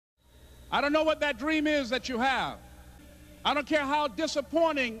I don't know what that dream is that you have. I don't care how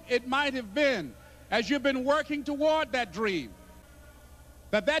disappointing it might have been as you've been working toward that dream.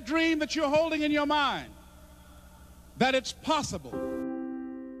 That dream that you're holding in your mind, that it's possible.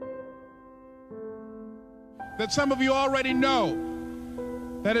 That some of you already know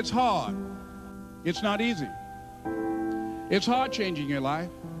that it's hard. It's not easy. It's hard changing your life.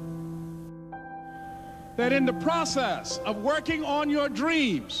 That in the process of working on your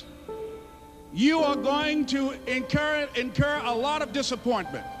dreams, you are going to incur a lot of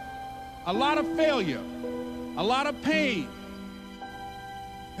disappointment, a lot of failure, a lot of pain.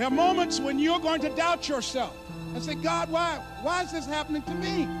 There are moments when you're going to doubt yourself and say, God, why is this happening to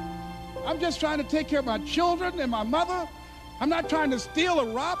me? I'm just trying to take care of my children and my mother. I'm not trying to steal or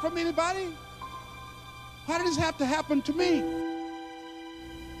rob from anybody. Why did this have to happen to me?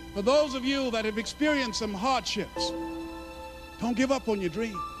 For those of you that have experienced some hardships, don't give up on your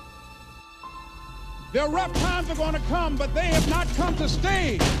dream. Their rough times are going to come, but they have not come to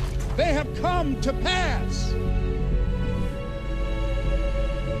stay. They have come to pass.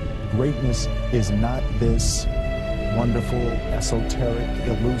 Greatness is not this wonderful, esoteric,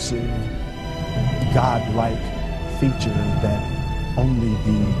 elusive, God-like feature that only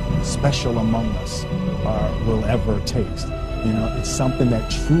the special among us will ever taste. You know, it's something that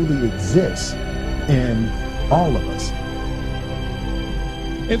truly exists in all of us.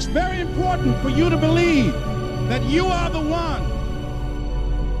 It's very important for you to believe that you are the one.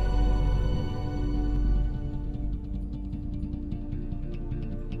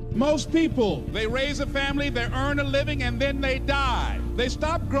 Most people, they raise a family, they earn a living, and then they die. They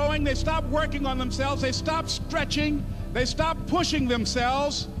stop growing, they stop working on themselves, they stop stretching, they stop pushing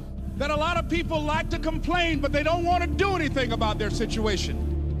themselves. That a lot of people like to complain, but they don't want to do anything about their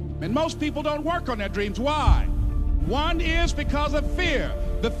situation. And most people don't work on their dreams. Why? One is because of fear.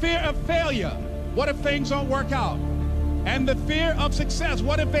 The fear of failure. What if things don't work out? And the fear of success.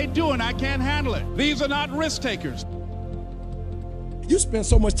 What if they do and I can't handle it? These are not risk takers. You spend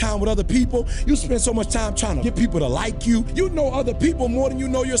so much time with other people. You spend so much time trying to get people to like you. You know other people more than you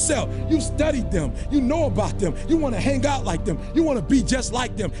know yourself. You studied them. You know about them. You want to hang out like them. You want to be just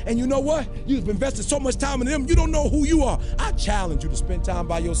like them. And you know what? You've invested so much time in them, you don't know who you are. I challenge you to spend time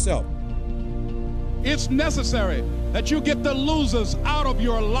by yourself. It's necessary that you get the losers out of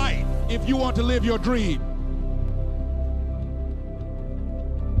your life if you want to live your dream.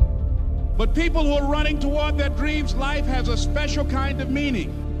 But people who are running toward their dreams, life has a special kind of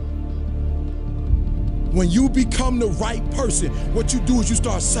meaning. When you become the right person, what you do is you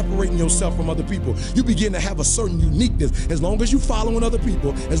start separating yourself from other people. You begin to have a certain uniqueness. As long as you're following other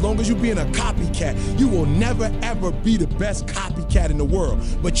people, as long as you're being a copycat, you will never ever be the best copycat in the world.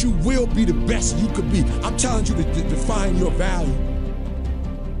 But you will be the best you could be. I'm telling you to define your value.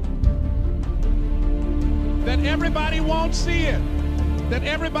 That everybody won't see it. That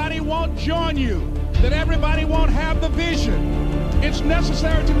everybody won't join you, that everybody won't have the vision. It's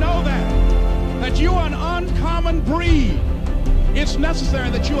necessary to know that you are an uncommon breed. It's necessary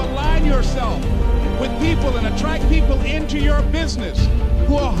that you align yourself with people and attract people into your business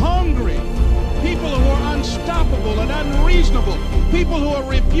who are hungry, people who are unstoppable and unreasonable, people who are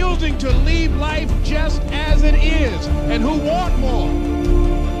refusing to leave life just as it is and who want more.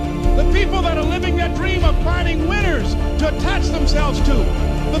 The people that are living their dream of finding winners to attach themselves to.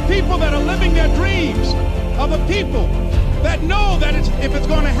 The people that are living their dreams are the people that know that if it's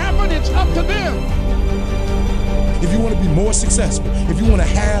going to happen, it's up to them. If you want to be more successful, if you want to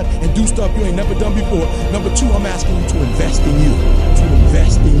have and do stuff you ain't never done before, number two, I'm asking you to invest in you. To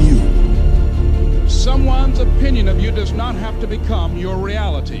invest in you. Someone's opinion of you does not have to become your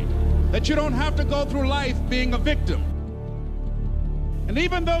reality. That you don't have to go through life being a victim. And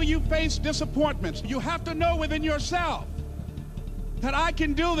even though you face disappointments, you have to know within yourself that I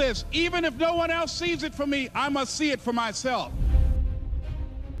can do this. Even if no one else sees it for me, I must see it for myself.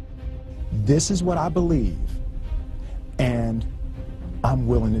 This is what I believe, and I'm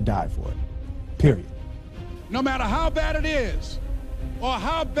willing to die for it, period. No matter how bad it is or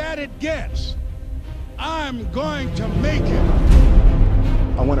how bad it gets, I'm going to make it.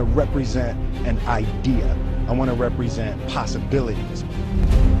 I want to represent an idea. I want to represent possibilities.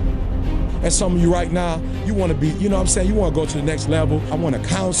 And some of you right now, you want to be, you know what I'm saying, you want to go to the next level. I want to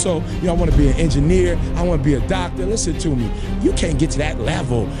counsel, you know, I want to be an engineer, I want to be a doctor. Listen to me, you can't get to that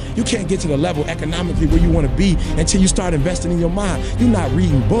level. You can't get to the level economically where you want to be until you start investing in your mind. You're not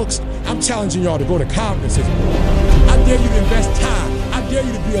reading books. I'm challenging y'all to go to conferences. I dare you to invest time. I dare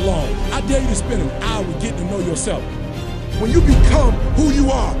you to be alone. I dare you to spend an hour getting to know yourself. When you become who you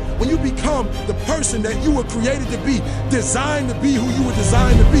are, when you become the person that you were created to be, designed to be who you were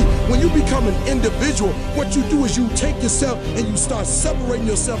designed to be, when you become an individual, what you do is you take yourself and you start separating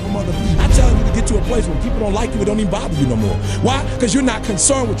yourself from other people. I challenge you to get to a place where people don't like you, it don't even bother you no more. Why? Because you're not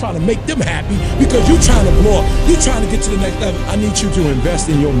concerned with trying to make them happy, because you're trying to blow up. You're trying to get to the next level. I need you to invest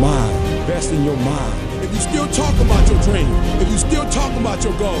in your mind. Invest in your mind. If you still talk about your dream, if you still talk about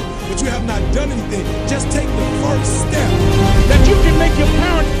your goal, but you have not done anything, just take the first step. That you can make your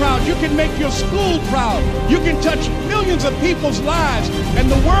parents proud, you can make your school proud, you can touch millions of people's lives,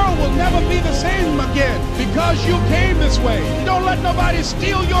 and the world will never be the same again because you came this way. Don't let nobody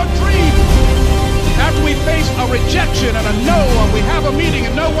steal your dream. After we face a rejection and a no, or we have a meeting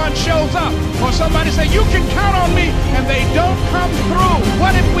and no one shows up, or somebody say, you can count on me, and they don't come through.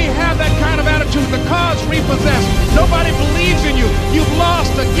 What if we have that kind of attitude? The car's repossessed. Nobody believes in you. You've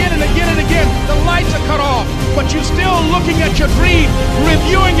lost again and again and again. The lights are cut off, but you're still looking at your dream,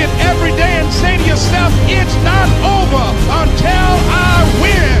 reviewing it every day, and say to yourself, it's not over until I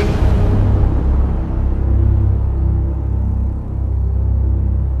win.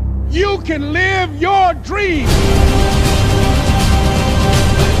 You can live your dream.